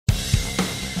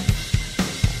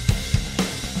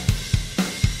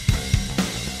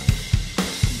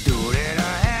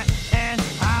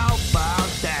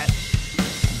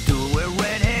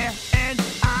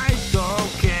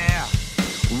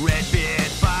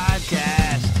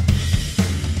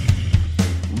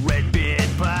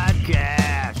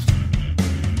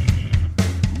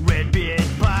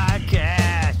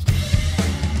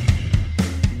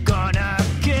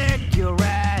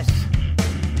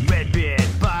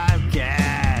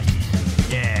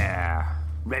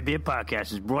Redbeard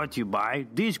Podcast is brought to you by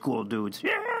these cool dudes.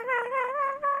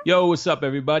 Yo, what's up,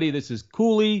 everybody? This is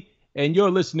Cooley, and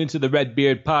you're listening to the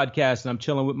Redbeard Podcast, and I'm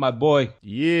chilling with my boy.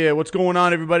 Yeah, what's going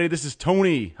on, everybody? This is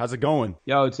Tony. How's it going?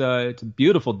 Yo, it's a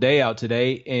beautiful day out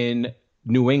today in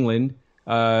New England,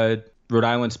 Rhode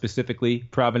Island specifically,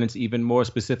 Providence even more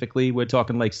specifically. We're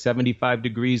talking like 75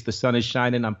 degrees. The sun is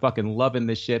shining. I'm fucking loving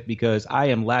this shit because I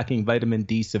am lacking vitamin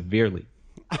D severely.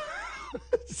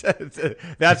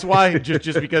 That's why,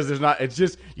 just because there's not, it's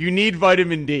just, you need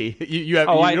vitamin D. You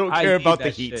don't care about the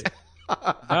heat.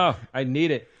 No, I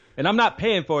need it. And I'm not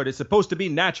paying for it. It's supposed to be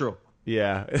natural.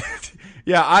 Yeah.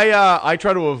 Yeah, I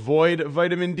try to avoid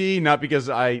vitamin D, not because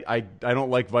I don't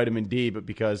like vitamin D, but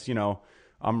because, you know,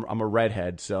 I'm a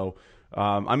redhead. So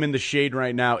I'm in the shade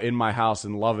right now in my house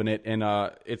and loving it. And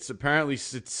it's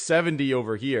 70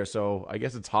 over here, so I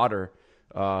guess it's hotter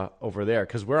over there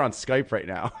because we're on Skype right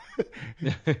now.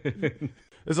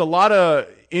 There's a lot of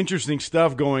interesting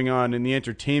stuff going on in the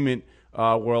entertainment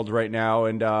world right now,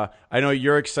 and I know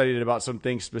you're excited about some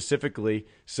things specifically,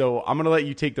 so I'm going to let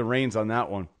you take the reins on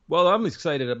that one. Well, I'm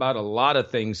excited about a lot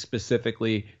of things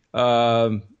specifically.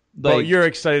 Well, you're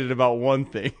excited about one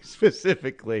thing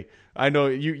specifically. I know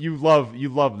you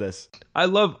love this. I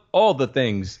love all the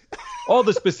things, all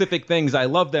the specific things. I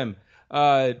love them.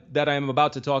 That I am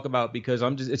about to talk about because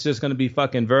it's just going to be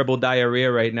fucking verbal diarrhea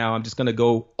right now. I'm just going to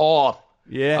go off.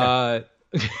 Yeah.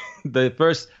 The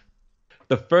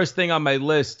first thing on my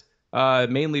list,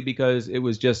 mainly because it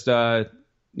was just, sent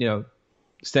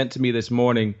to me this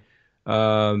morning.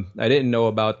 I didn't know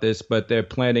about this, but they're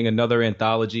planning another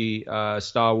anthology,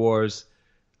 Star Wars,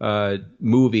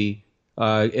 movie,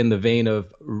 in the vein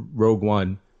of Rogue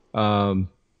One.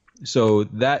 So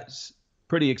that's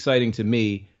pretty exciting to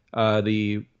me.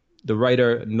 The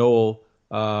writer Noel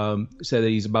said that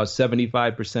he's about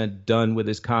 75% done with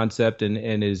his concept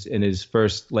and his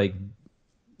first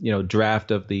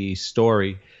draft of the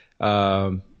story,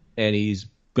 and he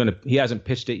hasn't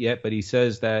pitched it yet, but he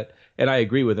says that, and I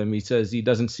agree with him. He says he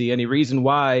doesn't see any reason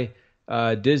why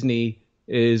Disney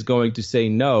is going to say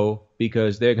no,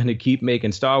 because they're going to keep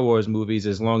making Star Wars movies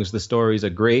as long as the stories are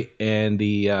great and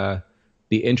the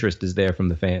interest is there from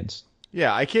the fans.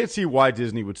 Yeah, I can't see why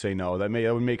Disney would say no. That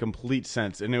would make complete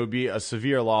sense, and it would be a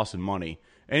severe loss in money.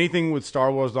 Anything with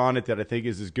Star Wars on it that I think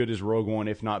is as good as Rogue One,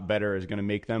 if not better, is going to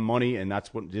make them money, and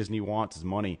that's what Disney wants is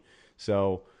money.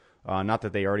 So, not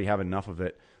that they already have enough of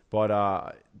it,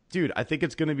 but dude, I think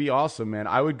it's going to be awesome, man.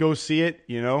 I would go see it.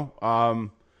 You know,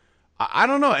 I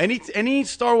don't know, any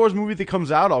Star Wars movie that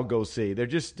comes out, I'll go see. They're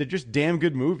just damn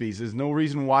good movies. There's no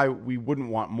reason why we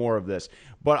wouldn't want more of this.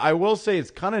 But I will say it's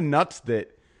kind of nuts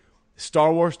that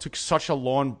Star Wars took such a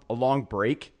long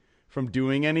break from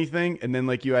doing anything, and then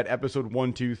you had episode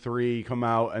 1, 2, 3 come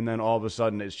out, and then all of a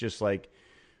sudden it's just 4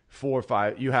 or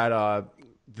 5. You had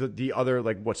the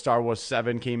other Star Wars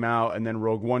 7 came out, and then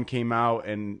Rogue One came out,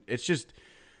 and it's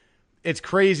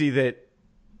crazy that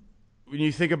when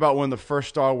you think about when the first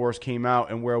Star Wars came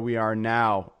out and where we are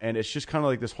now, and it's just kind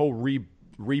of this whole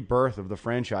rebirth of the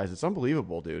franchise. It's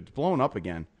unbelievable, dude. It's blowing up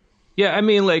again. Yeah, I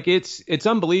mean, it's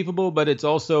unbelievable, but it's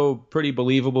also pretty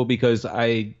believable because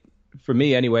for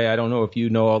me anyway, I don't know if you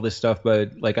know all this stuff,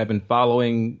 but I've been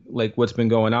following what's been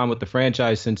going on with the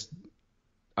franchise since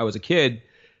I was a kid,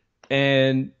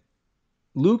 and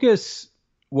Lucas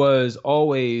was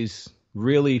always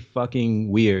really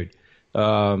fucking weird.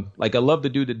 I love the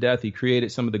dude to death. He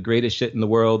created some of the greatest shit in the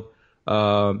world.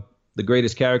 The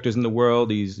greatest characters in the world.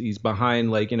 He's behind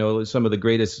some of the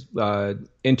greatest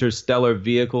interstellar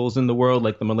vehicles in the world,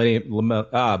 like the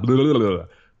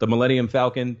Millennium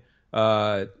Falcon,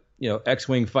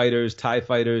 X-wing fighters, TIE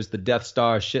fighters, the Death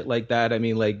Star, shit like that. I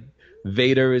mean,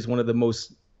 Vader is one of the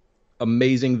most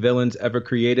amazing villains ever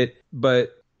created.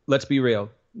 But let's be real,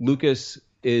 Lucas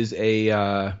is he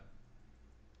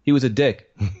was a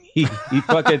dick. he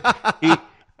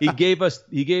gave us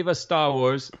Star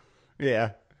Wars.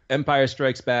 Yeah. Empire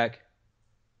Strikes Back,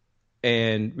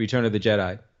 and Return of the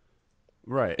Jedi.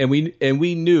 Right. And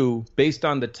we knew based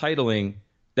on the titling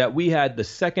that we had the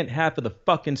second half of the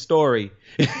fucking story.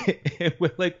 And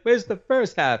we're where's the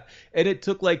first half? And it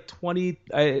took 20,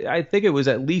 I think it was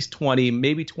at least 20,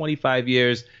 maybe 25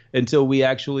 years until we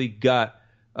actually got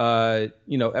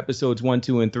episodes 1,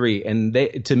 2, and 3.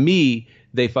 And to me,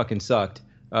 they fucking sucked.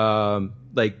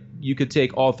 You could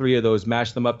take all 3 of those,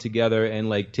 mash them up together, and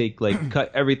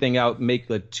cut everything out, make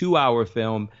a 2-hour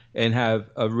film, and have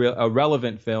a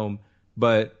relevant film.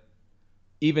 But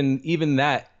even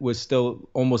that was still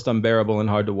almost unbearable and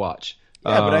hard to watch.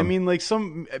 Yeah, but I mean,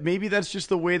 maybe that's just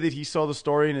the way that he saw the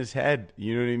story in his head.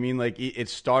 You know what I mean? It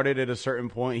started at a certain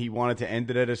point, he wanted to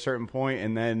end it at a certain point,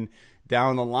 and then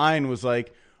down the line was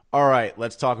like, all right,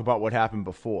 let's talk about what happened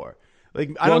before.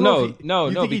 Like, I don't know. know.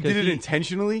 You think he did it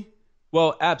intentionally?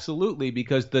 Well, absolutely,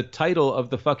 because the title of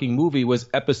the fucking movie was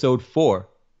Episode 4.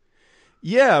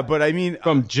 Yeah, but I mean,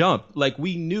 from jump, like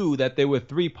we knew that there were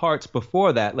 3 parts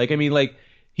before that. Like, I mean, like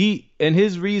he and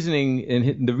his reasoning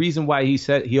and the reason why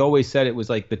he always said it was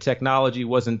like the technology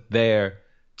wasn't there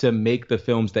to make the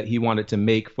films that he wanted to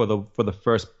make for the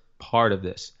first part of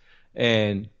this.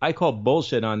 And I call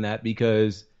bullshit on that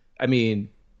because, I mean,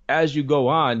 as you go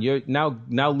on, you're now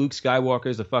Luke Skywalker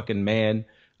is a fucking man,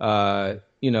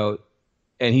 you know,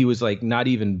 and he was like not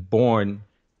even born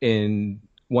in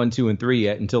 1, 2, and 3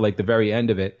 yet until like the very end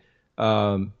of it.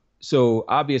 So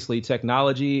obviously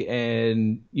technology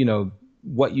and, you know,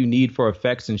 what you need for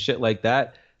effects and shit like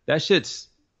that shit's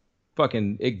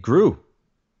fucking, it grew.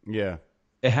 Yeah.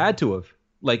 It had to have.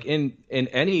 Like in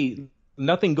any,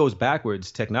 nothing goes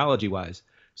backwards technology wise.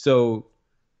 So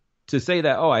to say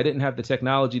that, I didn't have the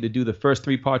technology to do the first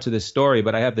 3 parts of this story,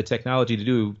 but I have the technology to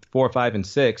do 4, 5, and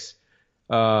 6,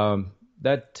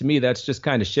 that to me, that's just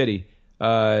kind of shitty.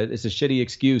 It's a shitty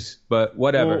excuse, but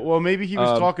whatever. Well, maybe he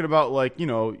was talking about, like, you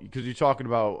know, because you're talking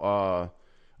about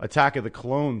Attack of the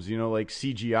Clones, you know, like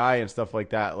CGI and stuff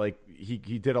like that. Like he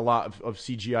did a lot of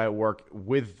CGI work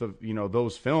with the, you know,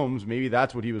 those films. Maybe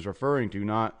that's what he was referring to,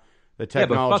 not the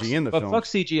technology in the film. But fuck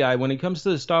CGI. When it comes to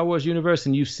the Star Wars universe,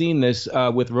 and you've seen this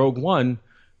with Rogue One,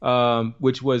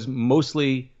 which was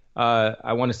mostly,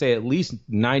 I want to say at least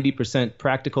 90%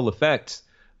 practical effects.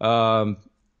 I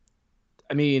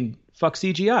mean, fuck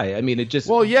CGI. I mean, it just...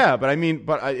 Well, yeah, but I mean,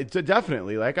 it's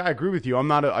definitely, like, I agree with you. I'm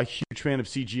not a huge fan of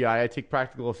CGI. I take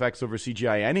practical effects over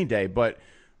CGI any day, but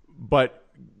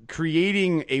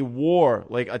creating a war,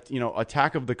 like, you know,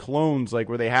 Attack of the Clones, like,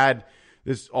 where they had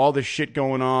all this shit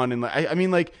going on, and I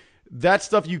mean, like, that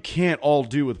stuff you can't all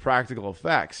do with practical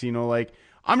effects, you know, like,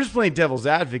 I'm just playing devil's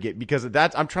advocate because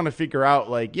I'm trying to figure out,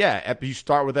 like, yeah, you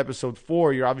start with episode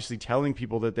 4, you're obviously telling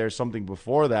people that there's something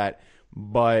before that,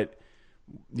 but,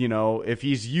 you know, if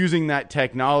he's using that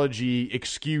technology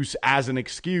excuse as an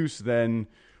excuse, then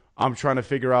I'm trying to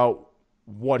figure out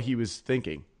what he was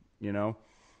thinking, you know,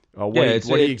 what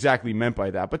he exactly meant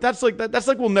by that. But that's like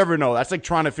we'll never know. That's like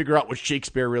trying to figure out what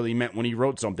Shakespeare really meant when he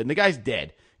wrote something. The guy's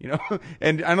dead, you know,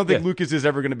 and I don't think Lucas is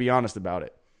ever going to be honest about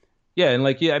it. Yeah, and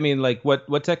like, yeah, I mean, like,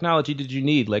 what technology did you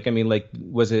need? Like, I mean, like,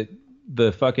 was it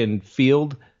the fucking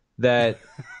field that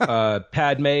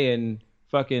Padme and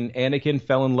fucking Anakin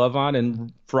fell in love on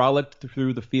and frolicked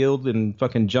through the field and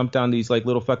fucking jumped on these like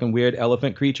little fucking weird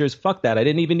elephant creatures? Fuck that. I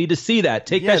didn't even need to see that.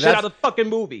 Take that shit out of the fucking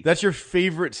movie. That's your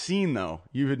favorite scene, though.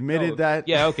 You've admitted that.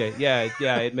 Yeah, okay. Yeah,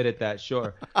 I admitted that.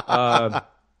 Sure. That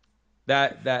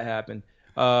happened.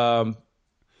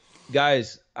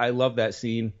 Guys, I love that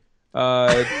scene.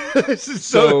 This is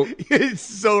so it's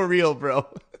so real, bro.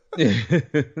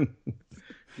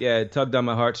 Yeah, it tugged on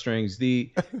my heartstrings.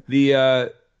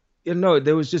 You know,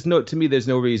 there was just to me, there's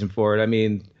no reason for it. I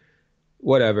mean,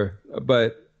 whatever.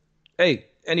 But hey,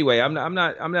 anyway, I'm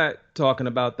not talking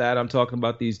about that. I'm talking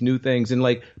about these new things. And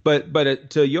like, but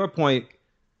to your point,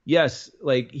 yes,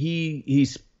 like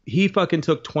he fucking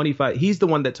took 25. He's the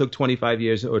one that took 25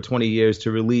 years or 20 years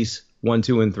to release 1,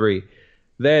 2, and 3.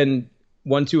 Then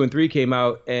 1, 2, and 3 came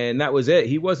out, and that was it.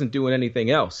 He wasn't doing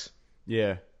anything else.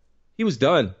 Yeah, he was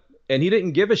done. And he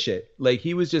didn't give a shit. Like,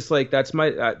 he was just like, that's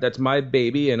my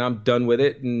baby, and I'm done with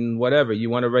it, and whatever. You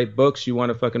want to write books, you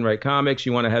want to fucking write comics,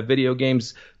 you want to have video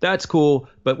games, that's cool,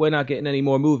 but we're not getting any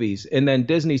more movies. And then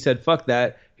Disney said, fuck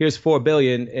that, here's $4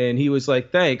 billion, and he was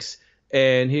like, thanks,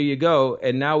 and here you go.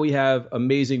 And now we have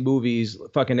amazing movies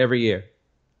fucking every year.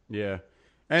 Yeah.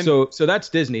 And so that's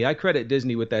Disney. I credit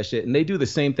Disney with that shit. And they do the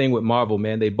same thing with Marvel,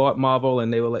 man. They bought Marvel,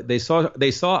 and they were like, they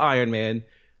saw Iron Man.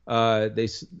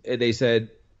 They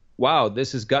said, wow,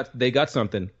 they got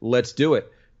something. Let's do it.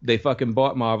 They fucking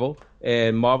bought Marvel,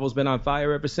 and Marvel's been on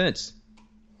fire ever since.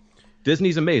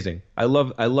 Disney's amazing. I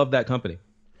love that company.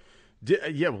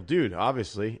 Yeah, well, dude,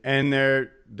 obviously, and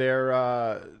there's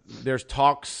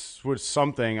talks with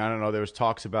something. I don't know. There was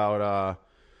talks about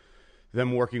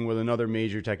them working with another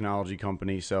major technology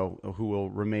company, so who will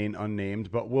remain unnamed.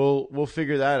 But we'll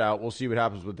figure that out. We'll see what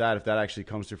happens with that if that actually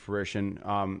comes to fruition.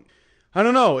 I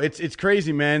don't know. It's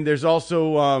crazy, man. There's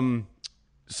also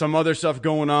some other stuff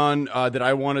going on that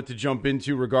I wanted to jump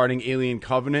into regarding Alien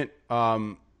Covenant.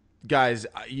 Guys,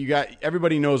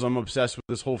 everybody knows I'm obsessed with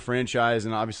this whole franchise,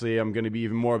 and obviously I'm going to be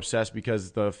even more obsessed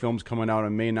because the film's coming out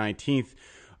on May 19th.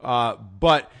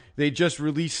 But they just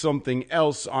released something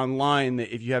else online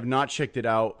that if you have not checked it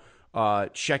out,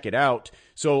 check it out.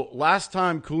 So last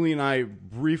time, Cooley and I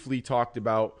briefly talked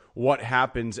about what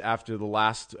happens after the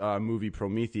last movie,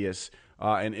 Prometheus,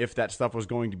 and if that stuff was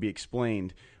going to be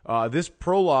explained. This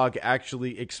prologue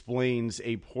actually explains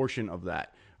a portion of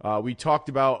that. We talked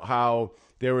about how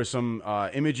there were some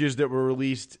images that were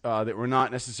released that were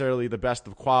not necessarily the best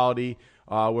of quality,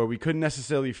 where we couldn't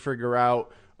necessarily figure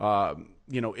out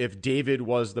if David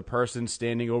was the person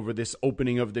standing over this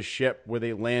opening of the ship where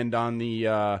they land on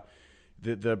the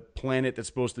planet that's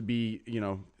supposed to be,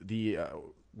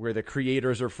 where the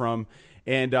creators are from.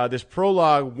 And this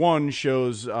prologue one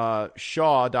shows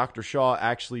Dr. Shaw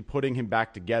actually putting him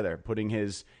back together, putting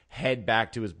his head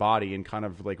back to his body and kind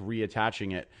of like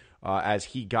reattaching it as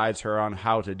he guides her on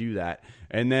how to do that.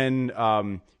 And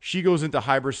then she goes into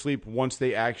hypersleep once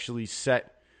they actually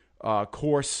set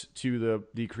course to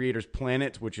the creator's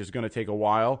planet, which is going to take a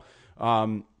while.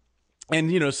 And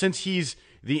since he's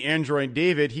the android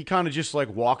David, he kind of just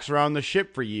like walks around the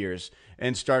ship for years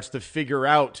and starts to figure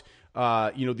out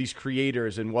these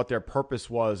creators and what their purpose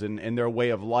was and their way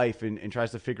of life, and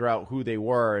tries to figure out who they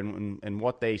were and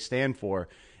what they stand for.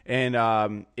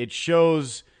 And it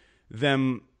shows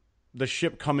them, the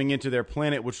ship coming into their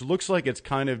planet, which looks like it's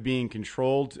kind of being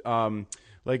controlled.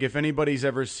 Like if anybody's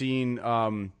ever seen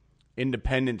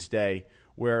Independence Day,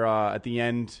 where at the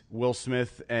end Will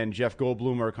Smith and Jeff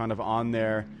Goldblum are kind of on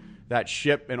that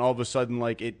ship, and all of a sudden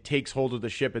like it takes hold of the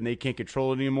ship and they can't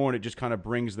control it anymore, and it just kind of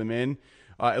brings them in.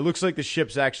 It looks like the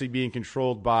ship's actually being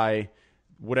controlled by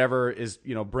whatever is,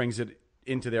 brings it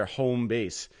into their home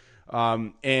base.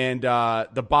 And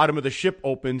the bottom of the ship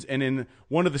opens, and in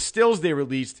one of the stills they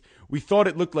released, we thought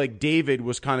it looked like David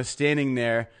was kind of standing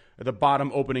there at the bottom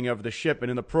opening of the ship. And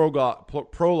in the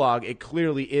prologue, it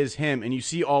clearly is him. And you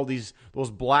see all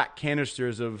those black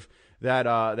canisters of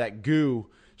that goo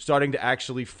starting to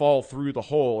actually fall through the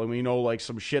hole. And we know like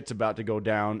some shit's about to go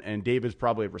down, and David's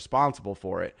probably responsible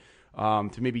for it,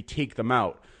 to maybe take them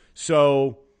out.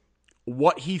 So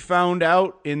what he found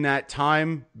out in that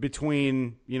time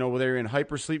between, where they were in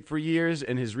hypersleep for years,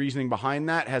 and his reasoning behind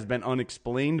that has been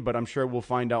unexplained, but I'm sure we'll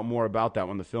find out more about that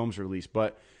when the film's released.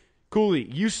 But Cooley,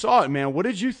 you saw it, man. What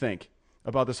did you think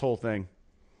about this whole thing?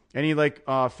 Any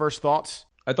first thoughts?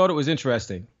 I thought it was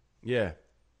interesting. Yeah.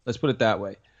 Let's put it that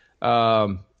way.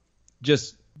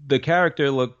 Just the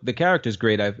character's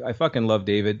great. I fucking love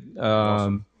David.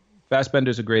 Awesome.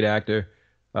 Fassbender's a great actor.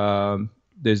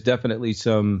 There's definitely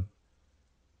some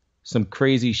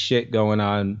crazy shit going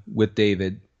on with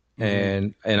David,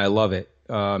 and I love it.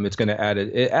 It's going to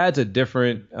adds a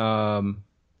different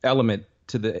element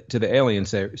to the Alien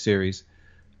series.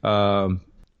 The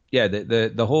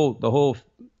whole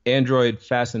android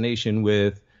fascination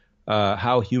with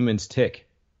how humans tick.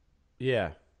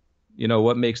 Yeah.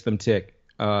 What makes them tick.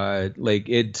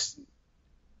 It's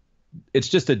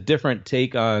just a different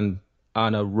take on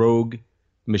a rogue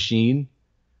machine.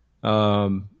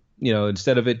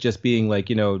 Instead of it just being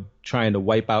trying to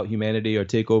wipe out humanity or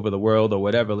take over the world or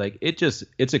whatever,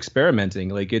 it's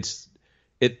experimenting.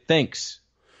 It thinks.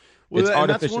 Well,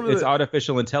 it's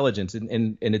artificial intelligence,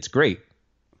 and it's great.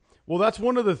 Well, that's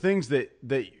one of the things that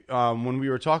when we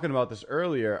were talking about this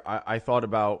earlier, I thought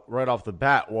about right off the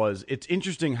bat was it's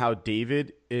interesting how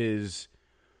David is,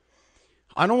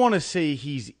 I don't want to say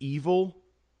he's evil,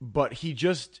 but he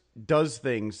just does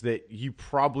things that you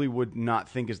probably would not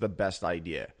think is the best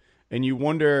idea. And you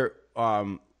wonder,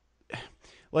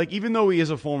 even though he is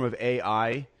a form of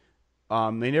AI,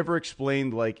 they never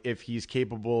explained if he's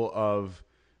capable of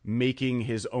making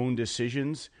his own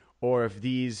decisions, or if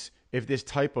this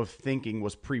type of thinking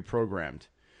was pre-programmed.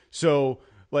 So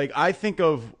I think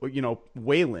of,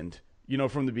 Wayland,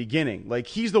 from the beginning,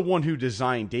 he's the one who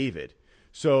designed David.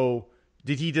 So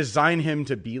did he design him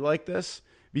to be like this?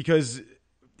 Because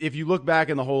if you look back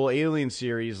in the whole Alien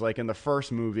series, in the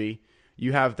first movie,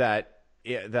 you have that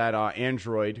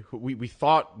android who we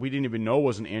thought, we didn't even know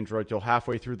was an android till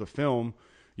halfway through the film.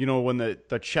 When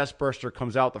the chest burster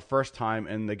comes out the first time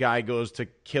and the guy goes to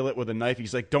kill it with a knife,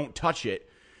 he's like, don't touch it.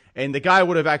 And the guy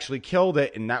would have actually killed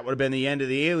it, and that would have been the end of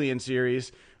the Alien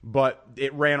series, but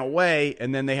it ran away,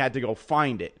 and then they had to go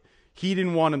find it. He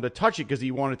didn't want him to touch it because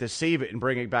he wanted to save it and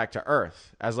bring it back to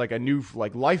Earth as a new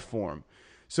life form.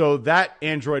 So that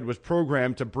android was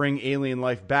programmed to bring alien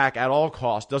life back at all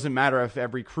costs. Doesn't matter if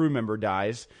every crew member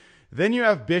dies. Then you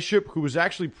have Bishop, who was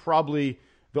actually probably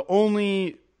the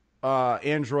only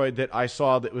android that I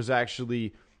saw that was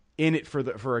actually in it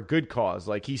for a good cause.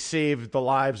 He saved the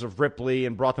lives of Ripley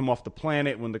and brought them off the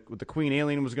planet when the Queen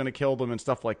Alien was going to kill them and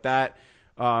stuff like that.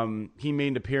 He made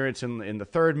an appearance in the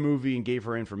third movie and gave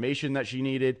her information that she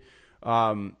needed.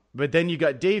 But then you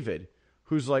got David,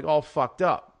 who's all fucked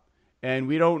up. and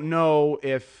we don't know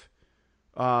if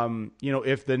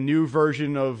if the new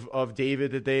version of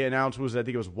David that they announced was, I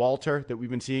think it was Walter, that we've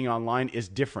been seeing online, is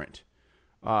different,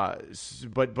 but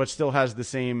still has the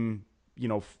same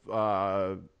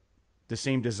the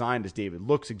same design as David,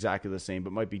 looks exactly the same,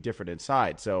 but might be different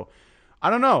inside. So I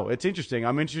don't know. It's interesting.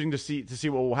 I'm interested to see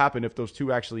what will happen if those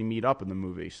two actually meet up in the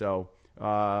movie. So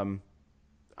I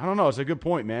don't know. It's a good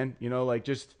point, man.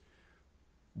 Just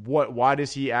why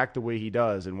does he act the way he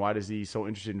does, and why is he so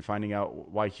interested in finding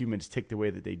out why humans tick the way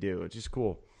that they do? It's just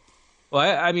cool. Well,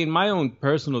 I mean, my own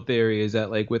personal theory is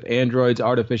that, like, with androids,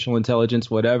 artificial intelligence,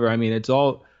 whatever, I mean, it's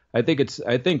all. I think if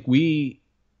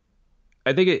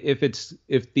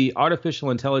the artificial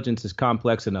intelligence is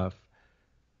complex enough,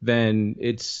 then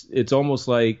it's almost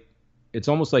like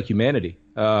humanity.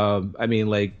 I mean,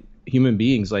 like, human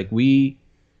beings, like,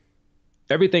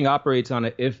 everything operates on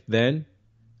an if then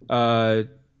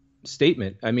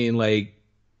statement. I mean, like,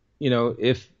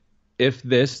 if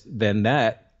this, then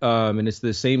that, and it's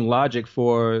the same logic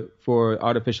for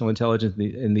artificial intelligence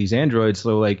in these androids.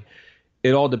 So, like,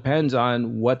 it all depends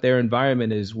on what their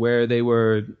environment is, where they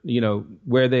were,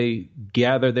 where they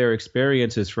gather their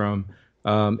experiences from,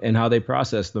 and how they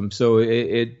process them. So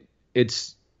I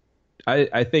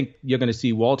think you're going to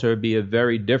see Walter be a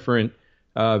very different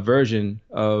version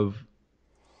of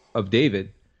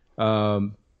David,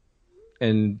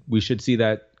 and we should see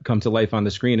that come to life on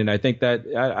the screen. And I think that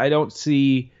I don't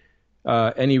see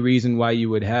any reason why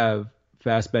you would have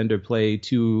Fassbender play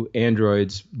two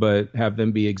androids but have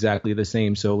them be exactly the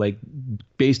same. So, like,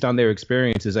 based on their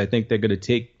experiences, I think they're going to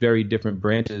take very different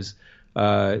branches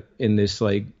in this,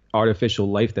 like,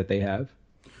 artificial life that they have.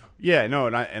 Yeah, no,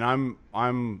 and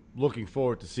I'm looking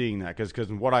forward to seeing that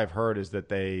because what I've heard is that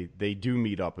they do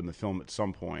meet up in the film at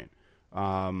some point,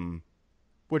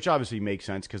 which obviously makes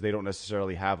sense because they don't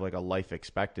necessarily have, like, a life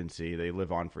expectancy. They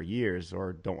live on for years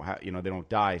or don't have, they don't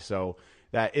die. So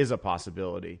that is a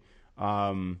possibility.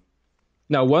 Now,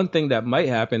 one thing that might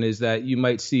happen is that you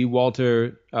might see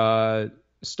Walter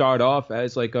start off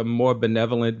as, like, a more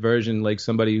benevolent version, like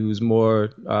somebody who's more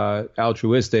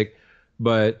altruistic,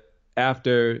 but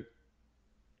after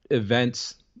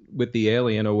events with the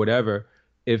alien or whatever,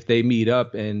 if they meet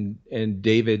up and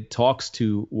David talks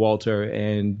to Walter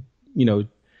and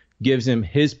gives him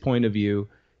his point of view,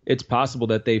 it's possible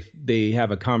that they have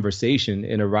a conversation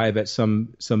and arrive at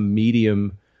some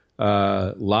medium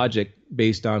logic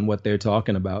based on what they're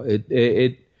talking about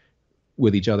it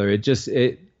with each other.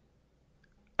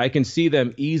 I can see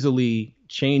them easily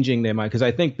changing their mind, because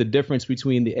I think the difference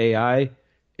between the AI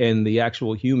and the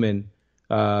actual human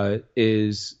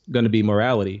is going to be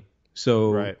morality.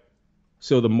 So, right.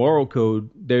 So the moral code,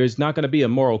 there's not going to be a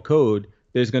moral code.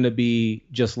 There's going to be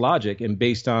just logic, and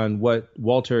based on what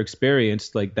Walter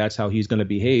experienced, like, that's how he's going to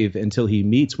behave until he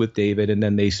meets with David, and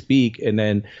then they speak, and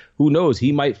then who knows?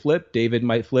 He might flip, David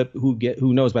might flip, who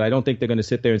knows? But I don't think they're going to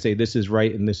sit there and say this is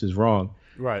right and this is wrong.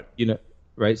 Right.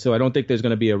 Right. So I don't think there's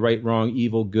going to be a right, wrong,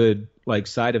 evil, good, like,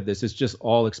 side of this. It's just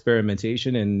all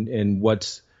experimentation and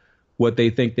what they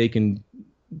think they can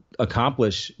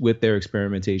accomplish with their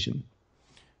experimentation.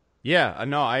 Yeah,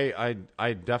 no, I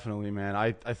definitely, man.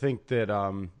 I think that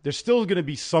there's still going to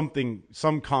be some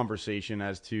conversation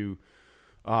as to,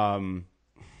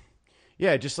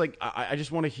 just like I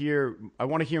just want to hear. I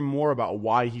want to hear more about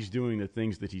why he's doing the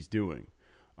things that he's doing.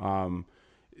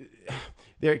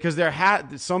 Because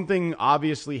something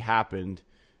obviously happened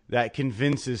that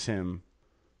convinces him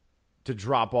to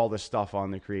drop all this stuff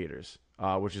on the creators,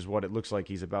 which is what it looks like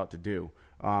he's about to do.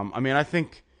 I mean, I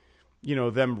think,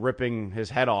 them ripping his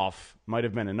head off might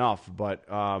have been enough, but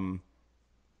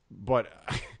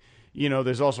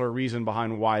there's also a reason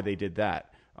behind why they did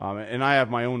that. And I have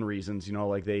my own reasons,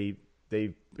 like if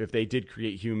they did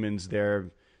create humans, they're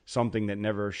something that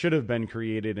never should have been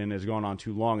created and has gone on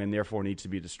too long and therefore needs to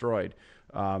be destroyed,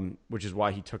 which is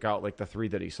why he took out, like, the 3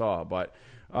 that he saw. But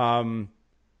who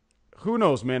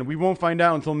knows, man? We won't find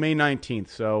out until May 19th.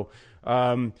 So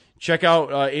check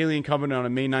out Alien Covenant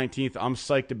on May 19th. I'm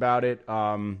psyched about it.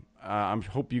 I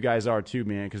hope you guys are too,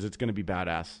 man, because it's going to be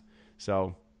badass.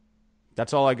 So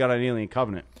that's all I got on Alien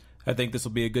Covenant. I think this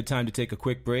will be a good time to take a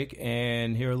quick break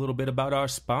and hear a little bit about our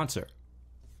sponsor.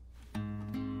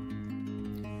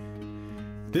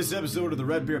 This episode of the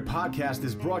Redbeard Podcast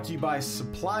is brought to you by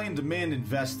Supply and Demand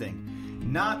Investing.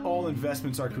 Not all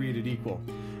investments are created equal.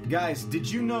 Guys, did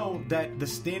you know that the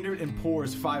Standard &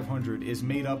 Poor's 500 is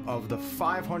made up of the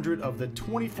 500 of the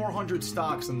 2,400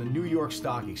 stocks on the New York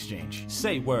Stock Exchange?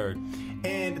 Say word.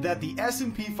 And that the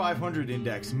S&P 500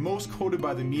 index, most quoted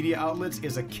by the media outlets,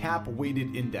 is a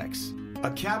cap-weighted index. A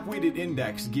cap-weighted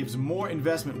index gives more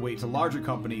investment weight to larger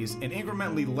companies and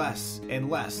incrementally less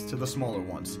and less to the smaller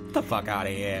ones. Get the fuck out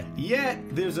of here. Yet,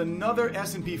 there's another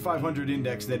S&P 500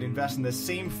 index that invests in the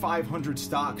same 500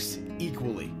 stocks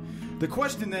equally. The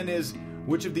question then is,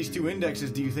 which of these two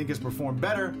indexes do you think has performed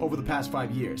better over the past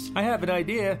 5 years? I have an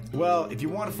idea. Well, if you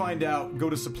want to find out, go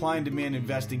to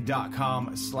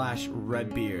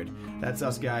supplyanddemandinvesting.com/Redbeard. That's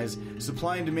us, guys.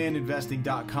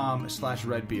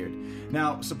 supplyanddemandinvesting.com/Redbeard.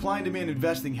 Now, supply and demand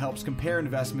investing helps compare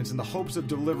investments in the hopes of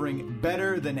delivering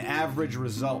better than average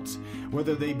results,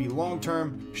 whether they be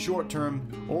long-term,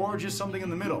 short-term, or just something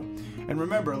in the middle. And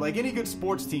remember, like any good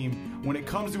sports team, when it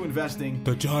comes to investing,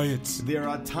 The Giants. there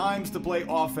are times to play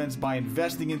offense by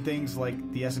investing in things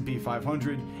like the S&P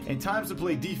 500 and times to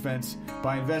play defense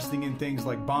by investing in things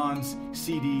like bonds,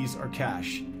 CDs, or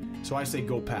cash. So I say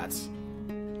go Pats.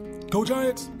 Go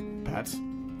Giants. Pats.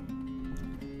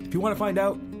 If you want to find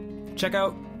out, check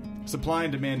out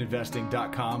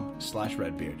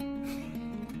supplyanddemandinvesting.com/Redbeard.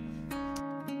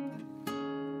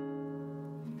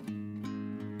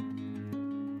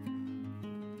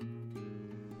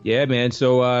 Yeah, man.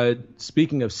 So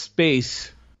speaking of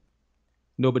space,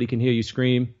 nobody can hear you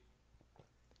scream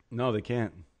No, they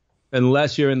can't.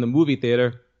 unless you're in the movie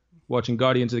theater watching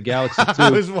Guardians of the Galaxy 2.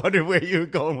 I was wondering where you were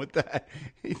going with that.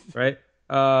 Right?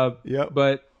 Yep.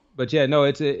 But yeah,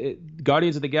 no,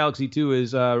 Guardians of the Galaxy 2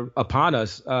 is upon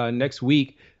us next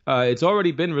week. It's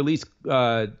already been released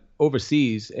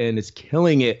overseas, and it's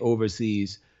killing it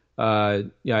overseas. I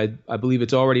believe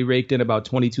it's already raked in about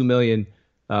 22 million,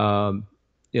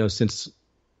 since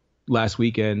last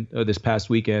weekend or this past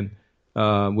weekend,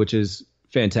 which is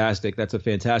fantastic. That's a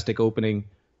fantastic opening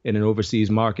in an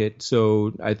overseas market.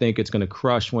 So I think it's going to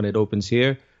crush when it opens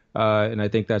here. And I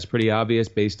think that's pretty obvious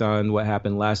based on what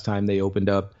happened last time they opened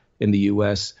up in the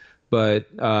U.S. But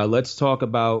let's talk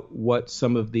about what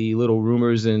some of the little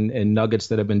rumors and nuggets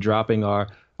that have been dropping are.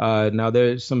 Now,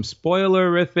 there's some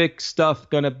spoilerific stuff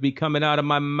going to be coming out of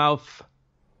my mouth.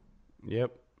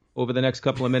 Yep. Over the next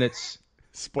couple of minutes.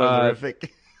 Spoilerific.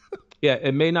 Yeah,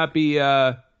 it may not be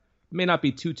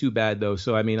too bad though.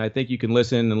 So I mean, I think you can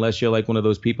listen unless you're like one of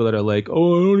those people that are like,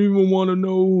 oh, I don't even want to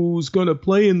know who's gonna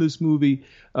play in this movie.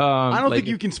 I don't think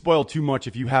you can spoil too much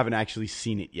if you haven't actually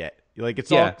seen it yet. Like it's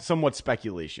all somewhat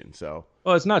speculation. So.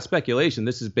 Well, it's not speculation.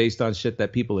 This is based on shit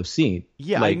that people have seen.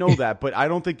 Yeah, I know that, but I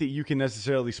don't think that you can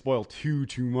necessarily spoil too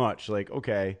much. Like,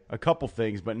 okay, a couple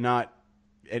things, but not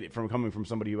from coming from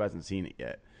somebody who hasn't seen it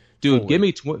yet. Dude, give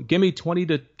me 20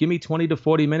 to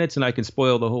 40 minutes and I can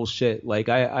spoil the whole shit. Like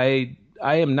I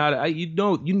am not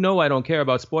you know I don't care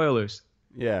about spoilers.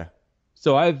 Yeah.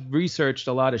 So I've researched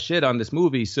a lot of shit on this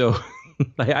movie, so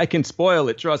I can spoil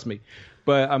it, trust me.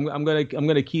 But I'm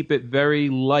gonna keep it very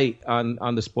light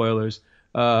on the spoilers.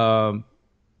 Because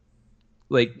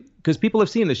people have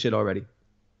seen this shit already.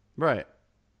 Right.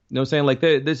 You know what I'm saying? Like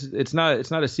it's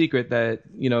not a secret that,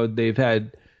 they've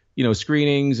had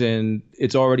screenings, and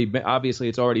it's already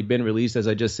been released, as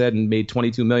I just said, and made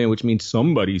 22 million, which means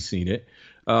somebody's seen it.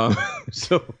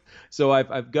 So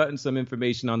I've gotten some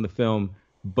information on the film,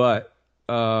 but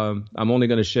I'm only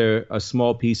going to share a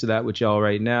small piece of that with y'all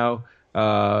right now,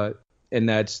 and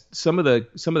that's some of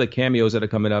the cameos that are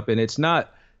coming up, and it's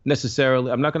not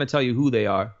necessarily, I'm not going to tell you who they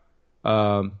are,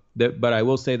 but I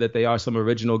will say that they are some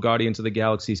original Guardians of the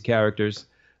Galaxy's characters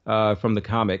from the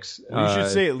comics. Well, you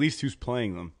should say at least who's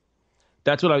playing them.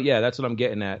 That's what I'm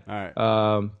getting at. All right.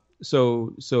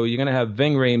 So you're gonna have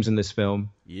Ving Rhames in this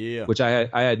film. Yeah. Which I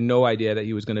had no idea that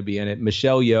he was gonna be in it.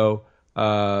 Michelle Yeoh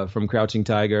from Crouching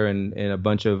Tiger and a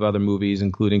bunch of other movies,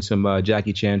 including some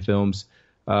Jackie Chan films.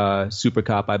 Super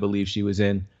Cop, I believe she was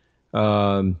in.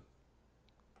 And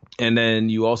then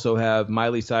you also have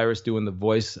Miley Cyrus doing the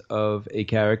voice of a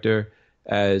character,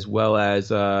 as well as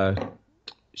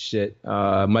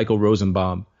Michael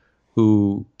Rosenbaum,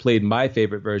 who played my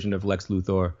favorite version of Lex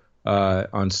Luthor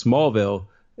on Smallville,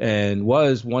 and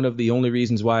was one of the only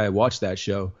reasons why I watched that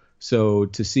show. So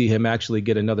to see him actually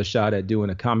get another shot at doing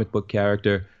a comic book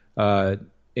character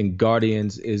in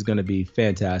Guardians is going to be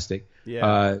fantastic.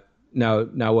 Yeah.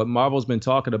 Now what Marvel's been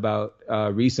talking about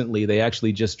recently, they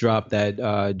actually just dropped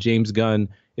that James Gunn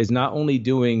is not only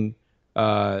doing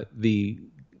the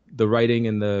writing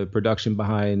and the production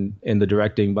behind and the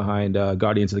directing behind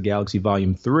Guardians of the Galaxy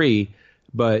Volume 3,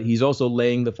 but he's also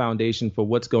laying the foundation for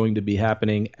what's going to be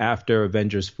happening after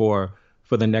Avengers 4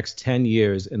 for the next 10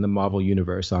 years in the Marvel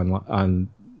Universe on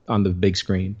the big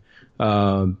screen.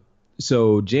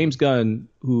 So James Gunn,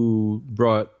 who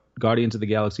brought Guardians of the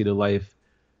Galaxy to life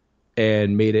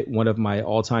and made it one of my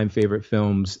all-time favorite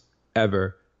films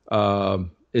ever,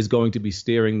 is going to be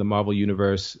steering the Marvel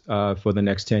Universe for the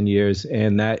next 10 years.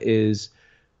 And that is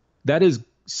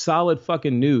solid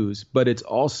fucking news, but it's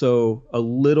also a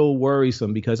little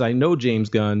worrisome because I know James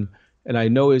Gunn and I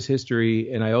know his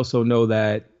history. And I also know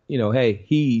that, hey,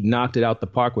 he knocked it out the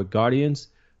park with Guardians,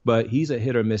 but he's a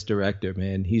hit or miss director,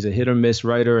 man. He's a hit or miss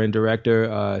writer and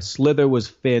director. Slither was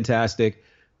fantastic,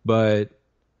 but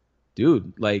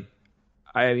dude,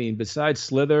 besides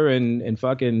Slither and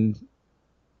fucking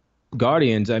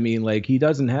Guardians, he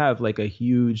doesn't have a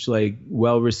huge,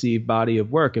 well-received body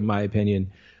of work, in my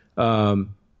opinion.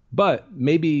 But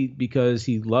maybe because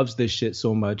he loves this shit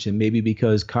so much, and maybe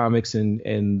because comics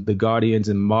and the Guardians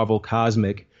and Marvel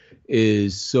Cosmic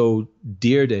is so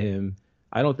dear to him,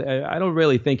 I don't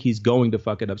really think he's going to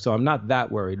fuck it up. So I'm not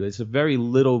that worried. It's a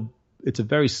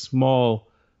very small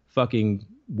fucking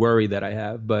worry that I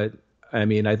have, but I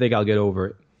think I'll get over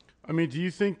it. Do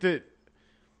you think that?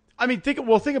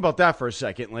 Think about that for a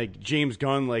second. Like James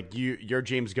Gunn, you're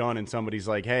James Gunn, and somebody's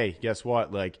like, "Hey, guess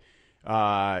what?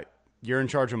 You're in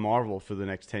charge of Marvel for the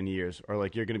next 10 years, or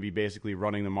you're going to be basically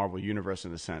running the Marvel universe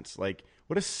in a sense."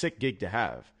 What a sick gig to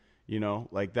have,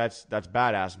 that's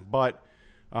badass. But,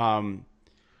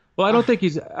 well, I don't think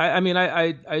he's.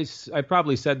 I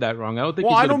probably said that wrong. I don't think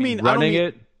he's going to be running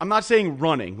it. I'm not saying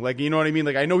running, you know what I mean?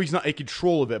 I know he's not in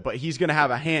control of it, but he's going to have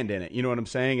a hand in it. You know what I'm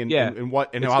saying? And how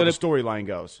the storyline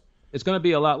goes. It's going to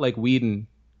be a lot like Whedon.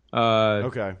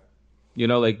 Okay.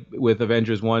 With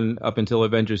Avengers 1 up until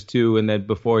Avengers 2, and then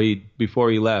before he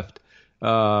left.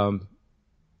 I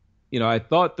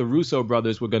thought the Russo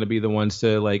brothers were going to be the ones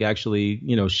to actually,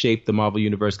 shape the Marvel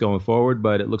universe going forward,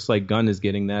 but it looks like Gunn is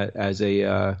getting that as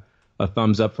a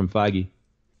thumbs up from Feige.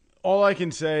 All I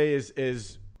can say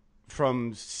is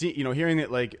from hearing that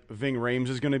Ving Rhames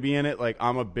is going to be in it,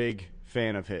 I'm a big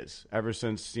fan of his ever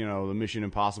since, the Mission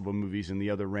Impossible movies and the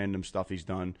other random stuff he's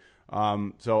done.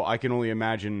 So I can only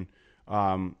imagine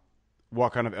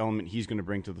what kind of element he's going to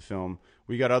bring to the film.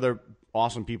 We got other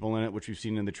awesome people in it, which we've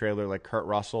seen in the trailer, like Kurt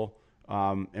Russell.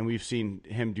 And we've seen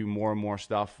him do more and more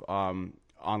stuff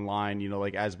online,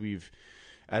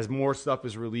 as more stuff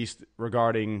is released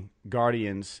regarding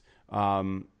Guardians.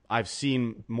 I've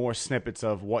seen more snippets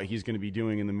of what he's going to be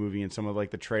doing in the movie and some of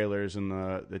the trailers and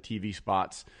the TV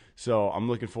spots. So I'm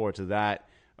looking forward to that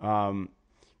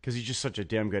because he's just such a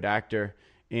damn good actor.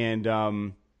 And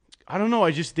I don't know.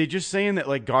 They're just saying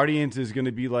that Guardians is going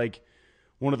to be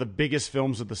one of the biggest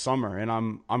films of the summer, and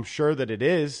I'm sure that it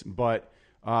is. But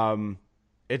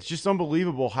it's just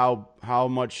unbelievable how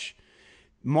much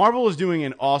Marvel is doing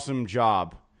an awesome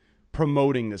job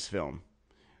promoting this film.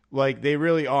 They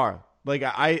really are.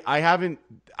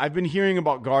 I've been hearing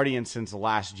about Guardians since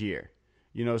last year.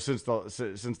 Since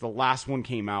the last one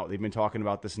came out, they've been talking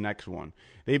about this next one.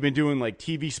 They've been doing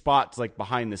TV spots,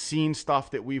 behind the scenes stuff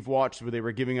that we've watched, where they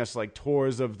were giving us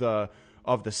tours of the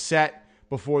set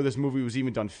before this movie was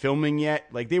even done filming yet.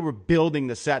 They were building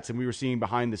the sets, and we were seeing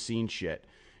behind the scenes shit.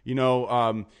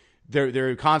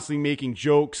 They're constantly making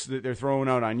jokes that they're throwing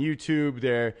out on YouTube.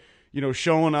 They're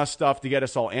showing us stuff to get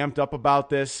us all amped up about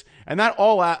this, and that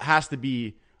all has to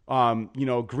be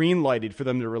green lighted for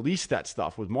them to release that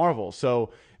stuff with Marvel.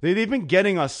 So they've been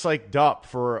getting us psyched up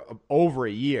for over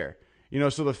a year.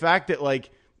 So the fact that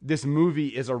this movie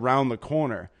is around the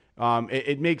corner,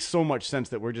 it makes so much sense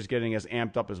that we're just getting as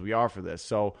amped up as we are for this.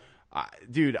 So,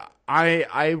 dude,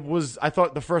 I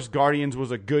thought the first Guardians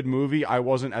was a good movie. I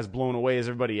wasn't as blown away as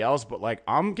everybody else, but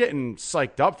I'm getting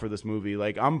psyched up for this movie.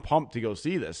 I'm pumped to go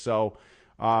see this. So,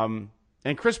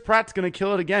 and Chris Pratt's going to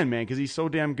kill it again, man, because he's so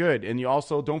damn good. And you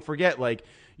also don't forget,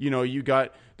 you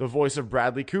got the voice of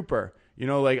Bradley Cooper.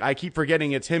 I keep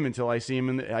forgetting it's him until I see him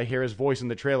and I hear his voice in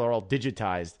the trailer all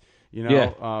digitized,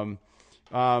 Yeah.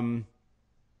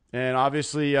 And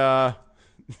obviously,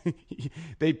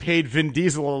 they paid Vin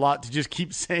Diesel a lot to just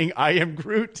keep saying, "I am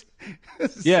Groot."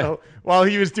 Yeah. While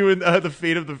he was doing the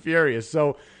Fate of the Furious.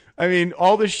 So,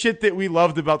 all the shit that we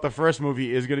loved about the first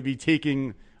movie is going to be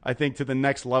taking, I think, to the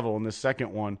next level in the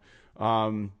second one. I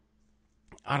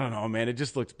don't know, man. It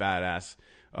just looks badass.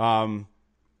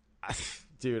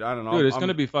 Dude, I don't know. Dude, it's going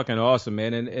to be fucking awesome,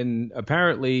 man. And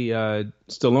apparently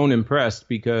Stallone impressed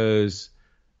because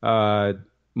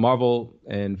Marvel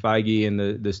and Feige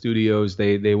and the studios,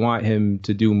 they want him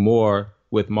to do more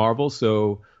with Marvel.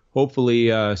 So hopefully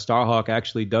Starhawk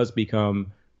actually does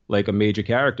become a major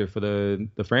character for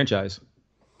the franchise.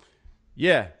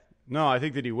 Yeah. No, I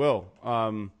think that he will.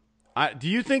 Do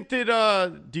you think they're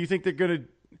going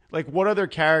to, what other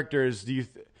characters do you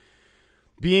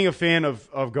being a fan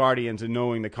of Guardians and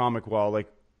knowing the comic well,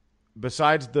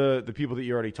 besides the people that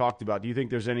you already talked about, do you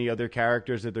think there's any other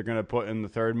characters that they're going to put in the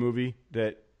third movie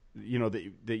that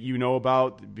that you know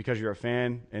about because you're a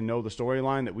fan and know the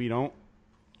storyline that we don't?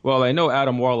 Well, I know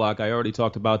Adam Warlock. I already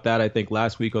talked about that. I think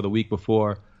last week or the week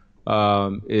before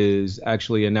is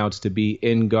actually announced to be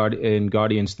in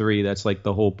Guardians 3. That's like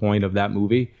the whole point of that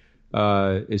movie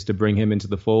is to bring him into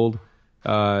the fold.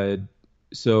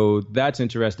 So that's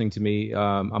interesting to me.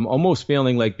 I'm almost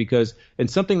feeling like and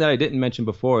something that I didn't mention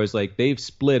before is like they've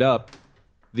split up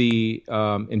the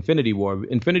Infinity War.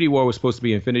 Infinity War was supposed to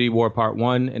be Infinity War Part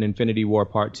 1 and Infinity War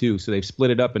Part 2. So they've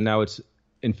split it up and now it's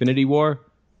Infinity War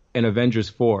and Avengers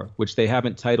 4, which they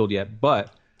haven't titled yet.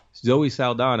 But Zoe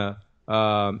Saldana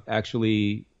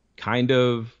actually kind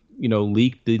of,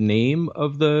 leaked the name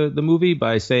of the movie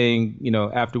by saying,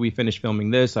 after we finish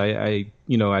filming this, I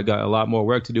got a lot more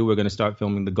work to do. We're going to start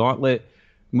filming the Gauntlet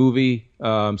movie.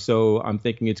 So I'm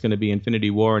thinking it's going to be Infinity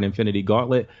War and Infinity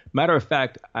Gauntlet. Matter of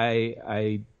fact,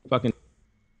 I fucking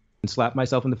slap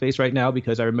myself in the face right now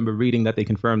because I remember reading that they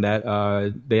confirmed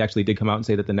that they actually did come out and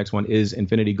say that the next one is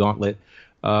Infinity Gauntlet,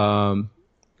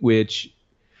 which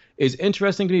is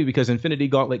interesting to me because Infinity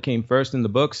Gauntlet came first in the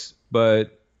books,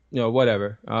 but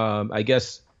whatever. I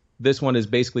guess this one is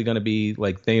basically going to be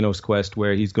like Thanos' quest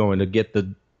where he's going to get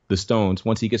the stones.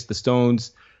 Once he gets the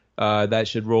stones, that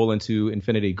should roll into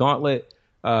Infinity Gauntlet.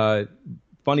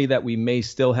 Funny that we may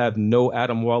still have no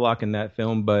Adam Warlock in that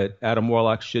film, but Adam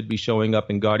Warlock should be showing up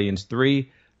in Guardians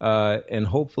 3. And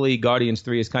hopefully Guardians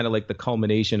 3 is kind of like the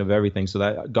culmination of everything. So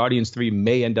that Guardians 3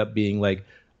 may end up being like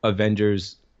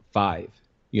Avengers 5,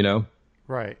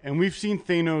 Right. And we've seen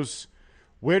Thanos.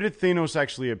 Where did Thanos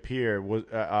actually appear? Was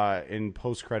in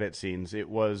post-credit scenes?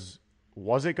 Was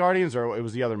it Guardians or it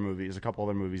was the other movies? A couple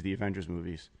other movies, the Avengers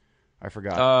movies. I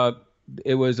forgot.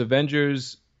 It was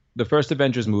Avengers, the first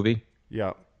Avengers movie.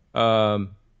 Yeah. I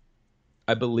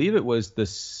believe it was the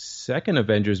second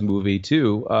Avengers movie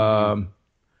too,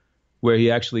 where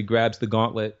he actually grabs the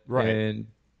gauntlet and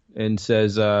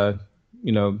says,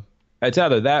 it's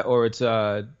either that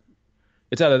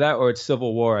or it's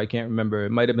Civil War. I can't remember. It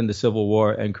might have been the Civil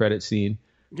War end credit scene.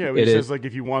 Yeah, he says like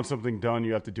if you want something done,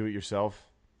 you have to do it yourself.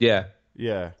 Yeah.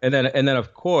 Yeah. And then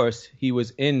of course he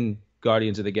was in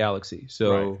Guardians of the Galaxy.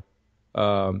 So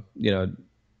all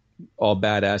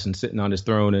badass and sitting on his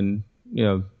throne and,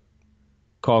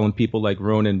 calling people like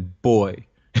Ronan boy.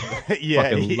 Yeah.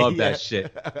 Fucking love that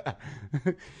shit.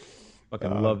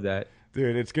 Fucking love that.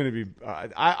 Dude, it's going to be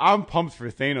I'm pumped for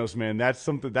Thanos, man.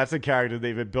 That's a character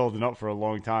they've been building up for a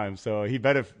long time. So he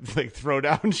better like throw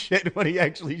down shit when he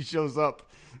actually shows up.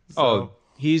 So. Oh,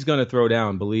 he's going to throw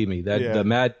down, believe me. The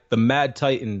Mad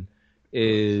Titan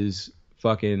is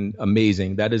fucking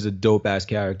amazing. That is a dope ass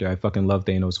character. I fucking love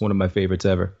Thanos. One of my favorites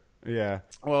ever. Yeah.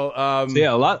 Well, so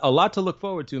yeah, a lot to look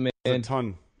forward to, man. A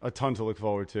ton to look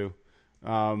forward to.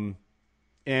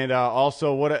 And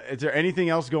also, is there anything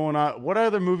else going on? What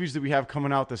other movies do we have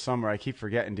coming out this summer? I keep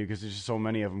forgetting, dude, because there's just so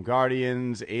many of them.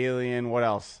 Guardians, Alien, what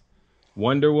else?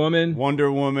 Wonder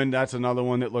Woman. That's another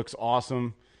one that looks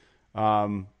awesome.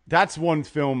 That's one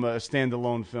film, a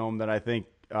standalone film that I think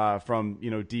from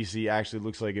DC actually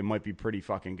looks like it might be pretty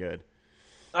fucking good.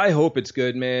 I hope it's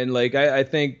good, man. Like I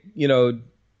think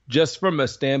just from a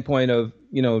standpoint of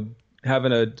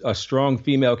having a strong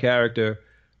female character,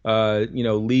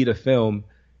 lead a film,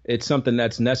 it's something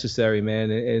that's necessary, man,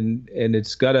 and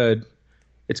it's gotta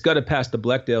pass the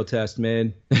Bechdel test,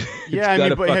 man. Yeah, I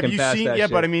mean, but have you seen? Yeah,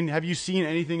 shit. But I mean, have you seen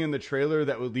anything in the trailer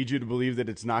that would lead you to believe that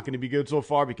it's not going to be good so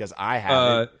far? Because I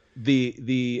haven't.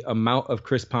 The amount of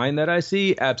Chris Pine that I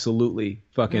see, absolutely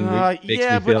fucking makes me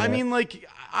feel but that. I mean, like,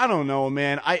 I don't know,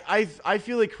 man. I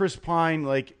feel like Chris Pine,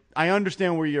 like, I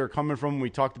understand where you're coming from. We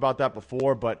talked about that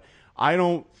before, but I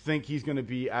don't think he's going to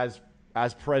be as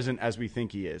present as we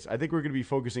think he is. I think we're going to be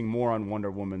focusing more on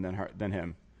Wonder Woman than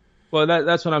him. Well,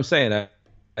 that's what I'm saying.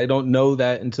 I don't know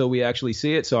that until we actually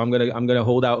see it, so I'm gonna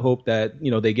hold out hope that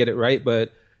they get it right.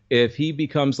 But if he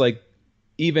becomes like,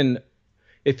 even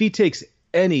if he takes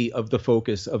any of the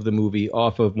focus of the movie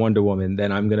off of Wonder Woman,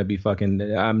 then I'm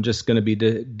just gonna be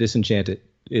disenchanted.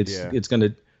 It's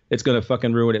gonna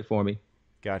fucking ruin it for me.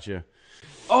 Gotcha.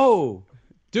 Oh,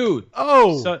 dude.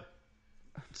 Oh. So,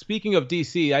 speaking of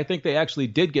DC, I think they actually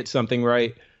did get something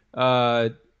right.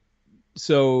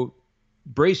 So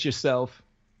brace yourself.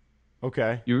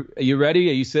 Okay. Are you ready?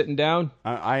 Are you sitting down?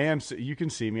 I am. You can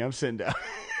see me. I'm sitting down.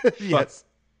 Yes.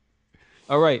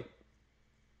 All right.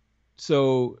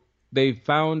 So they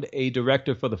found a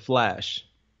director for The Flash.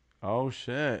 Oh,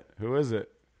 shit. Who is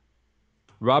it?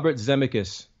 Robert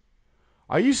Zemeckis.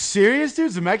 Are you serious,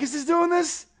 dude? Zemeckis is doing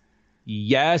this?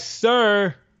 Yes,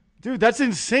 sir. Dude, that's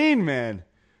insane, man.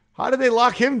 How did they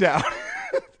lock him down?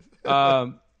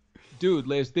 Dude,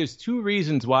 there's two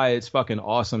reasons why it's fucking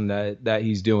awesome that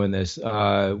he's doing this.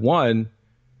 One,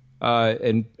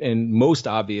 and most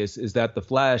obvious, is that the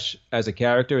Flash as a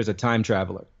character is a time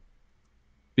traveler,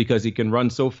 because he can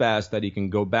run so fast that he can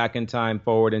go back in time,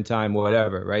 forward in time,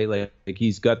 whatever, right? Like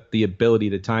he's got the ability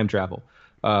to time travel.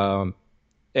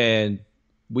 And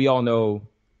we all know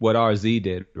what RZ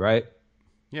did, right?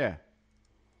 Yeah.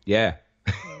 Yeah.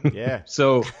 Yeah.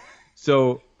 So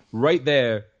right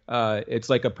there, it's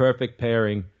like a perfect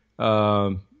pairing.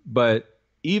 But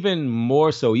even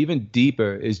more so, even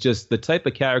deeper, is just the type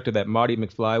of character that Marty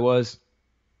McFly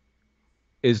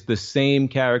is the same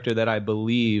character that I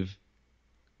believe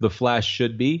the Flash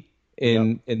should be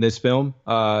in this film.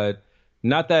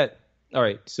 Not that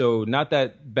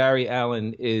Barry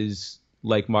Allen is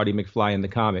like Marty McFly in the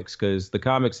comics, because the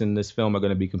comics in this film are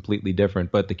going to be completely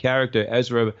different. But the character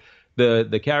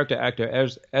the character actor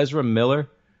Ezra Miller,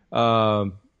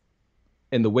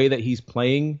 and the way that he's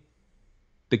playing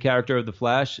the character of the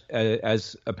Flash,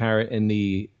 as apparent in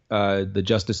the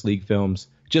Justice League films,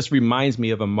 just reminds me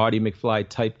of a Marty McFly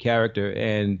type character.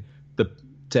 And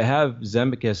to have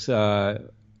Zemeckis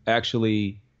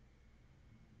actually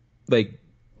like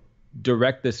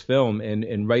direct this film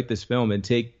and write this film and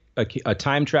take a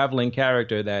time traveling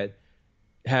character that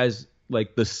has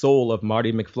like the soul of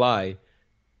Marty McFly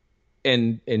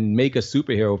and make a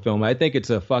superhero film, I think it's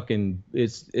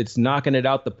it's knocking it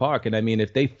out the park. And I mean,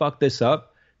 if they fuck this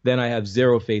up, then I have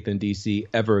zero faith in DC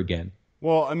ever again.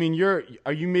 Well, I mean,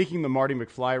 are you making the Marty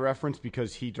McFly reference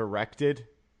because he directed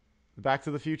Back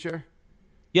to the Future?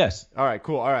 Yes. All right,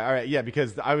 cool. All right. Yeah,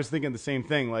 because I was thinking the same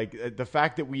thing. Like the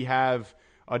fact that we have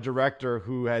a director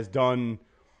who has done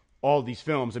all these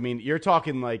films. I mean, you're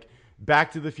talking like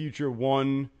Back to the Future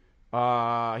 1.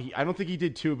 I don't think he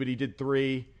did 2, but he did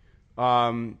 3.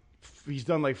 He's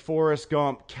done like Forrest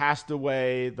Gump,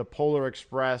 Castaway, The Polar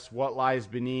Express, What Lies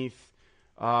Beneath.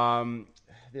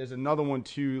 There's another one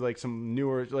too, like some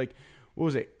newer, like what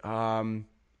was it?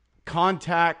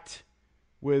 Contact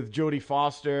with Jodie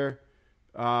Foster,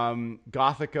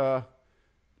 Gothica.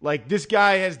 Like this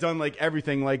guy has done like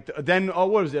everything. Like then,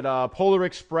 what was it? Polar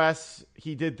Express.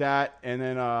 He did that, and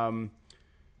then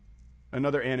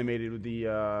another animated with the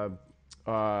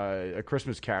A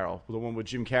Christmas Carol, the one with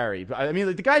Jim Carrey. But I mean,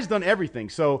 like, the guy's done everything.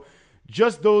 So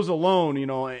just those alone, you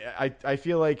know, I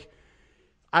feel like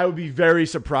I would be very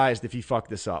surprised if he fucked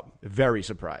this up. Very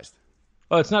surprised.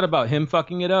 Well, it's not about him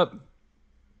fucking it up.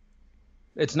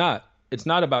 It's not. It's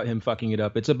not about him fucking it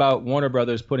up. It's about Warner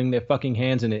Brothers putting their fucking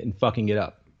hands in it and fucking it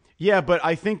up. Yeah, but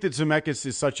I think that Zemeckis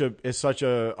is such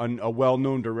a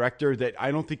well-known director that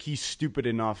I don't think he's stupid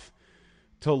enough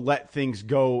to let things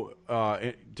go in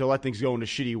a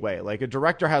shitty way. Like a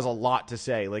director has a lot to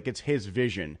say. Like it's his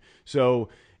vision. So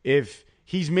if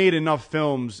he's made enough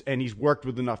films and he's worked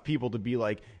with enough people to be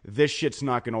like, this shit's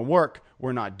not going to work,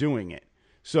 we're not doing it.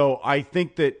 So I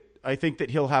think that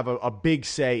he'll have a big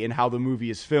say in how the movie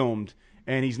is filmed,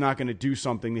 and he's not going to do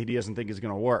something that he doesn't think is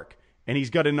going to work. And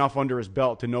he's got enough under his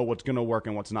belt to know what's going to work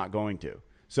and what's not going to.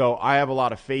 So I have a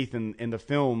lot of faith in the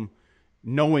film,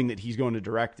 knowing that he's going to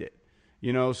direct it.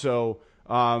 You know, so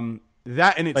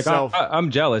that in itself, I'm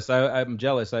jealous. I'm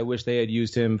jealous. I wish they had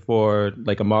used him for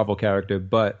like a Marvel character,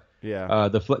 but yeah,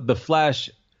 the Flash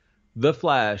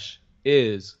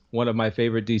is one of my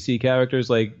favorite DC characters.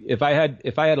 Like if I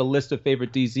had a list of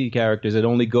favorite DC characters, it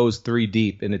only goes 3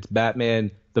 deep, and it's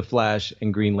Batman, the Flash,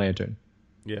 and Green Lantern.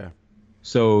 Yeah.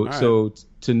 So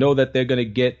to know that they're gonna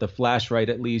get the Flash right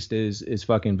at least is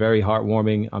fucking very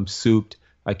heartwarming. I'm souped.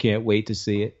 I can't wait to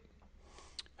see it.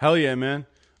 Hell yeah, man.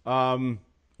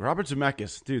 Robert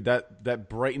Zemeckis, dude, that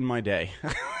brightened my day.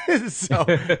 So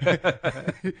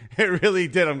it really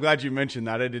did. I'm glad you mentioned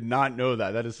that. I did not know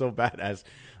that. That is so badass.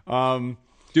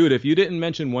 Dude, if you didn't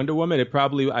mention Wonder Woman, I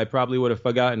probably would have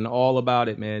forgotten all about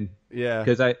it, man. Yeah.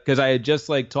 Because I had just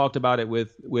like talked about it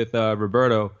with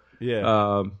Roberto.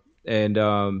 Yeah. And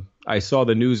I saw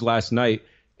the news last night,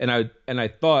 and I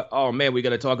thought, oh man, we got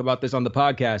to talk about this on the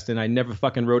podcast, and I never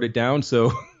fucking wrote it down.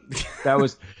 So that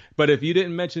was. But if you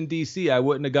didn't mention DC, I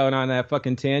wouldn't have gone on that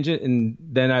fucking tangent, and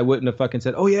then I wouldn't have fucking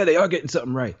said, oh yeah, they are getting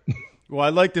something right. Well,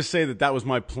 I'd like to say that was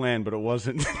my plan, but it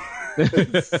wasn't.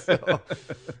 So,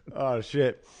 oh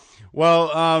shit.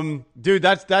 Well, dude,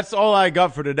 that's all I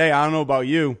got for today. I don't know about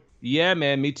you. Yeah,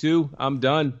 man, me too. I'm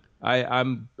done.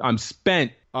 I'm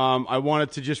spent. I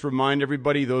wanted to just remind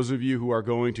everybody, those of you who are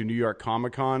going to New York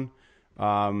Comic Con,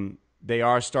 they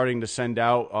are starting to send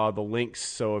out the links.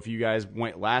 So if you guys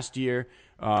went last year,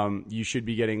 you should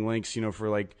be getting links, for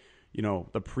like,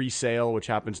 the pre-sale, which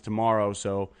happens tomorrow.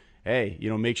 So hey,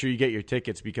 make sure you get your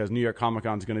tickets because New York Comic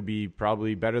Con is going to be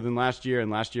probably better than last year,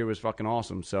 and last year was fucking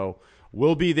awesome. So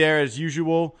we'll be there as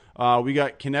usual. We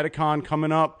got Kineticon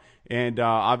coming up, and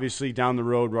obviously down the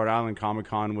road, Rhode Island Comic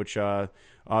Con, which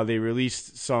they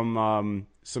released some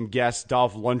guests.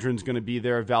 Dolph Lundgren's going to be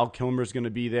there. Val Kilmer's going to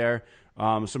be there.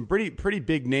 Some pretty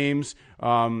big names.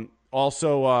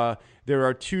 Also, there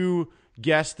are 2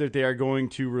 guests that they are going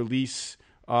to release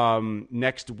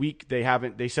next week.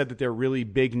 They said that they're really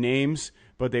big names,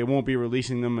 but they won't be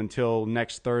releasing them until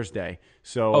next Thursday.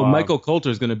 So Michael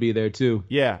Coulter's going to be there too.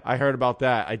 Yeah, I heard about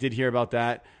that. I did hear about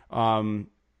that.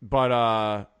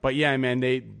 But yeah, man,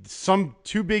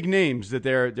 2 big names that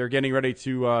they're getting ready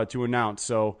to announce.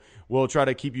 So we'll try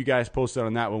to keep you guys posted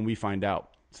on that when we find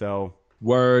out. So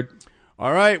word.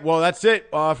 All right, well, that's it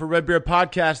for Redbeard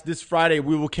Podcast this Friday.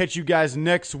 We will catch you guys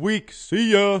next week.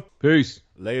 See ya. Peace.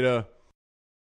 Later.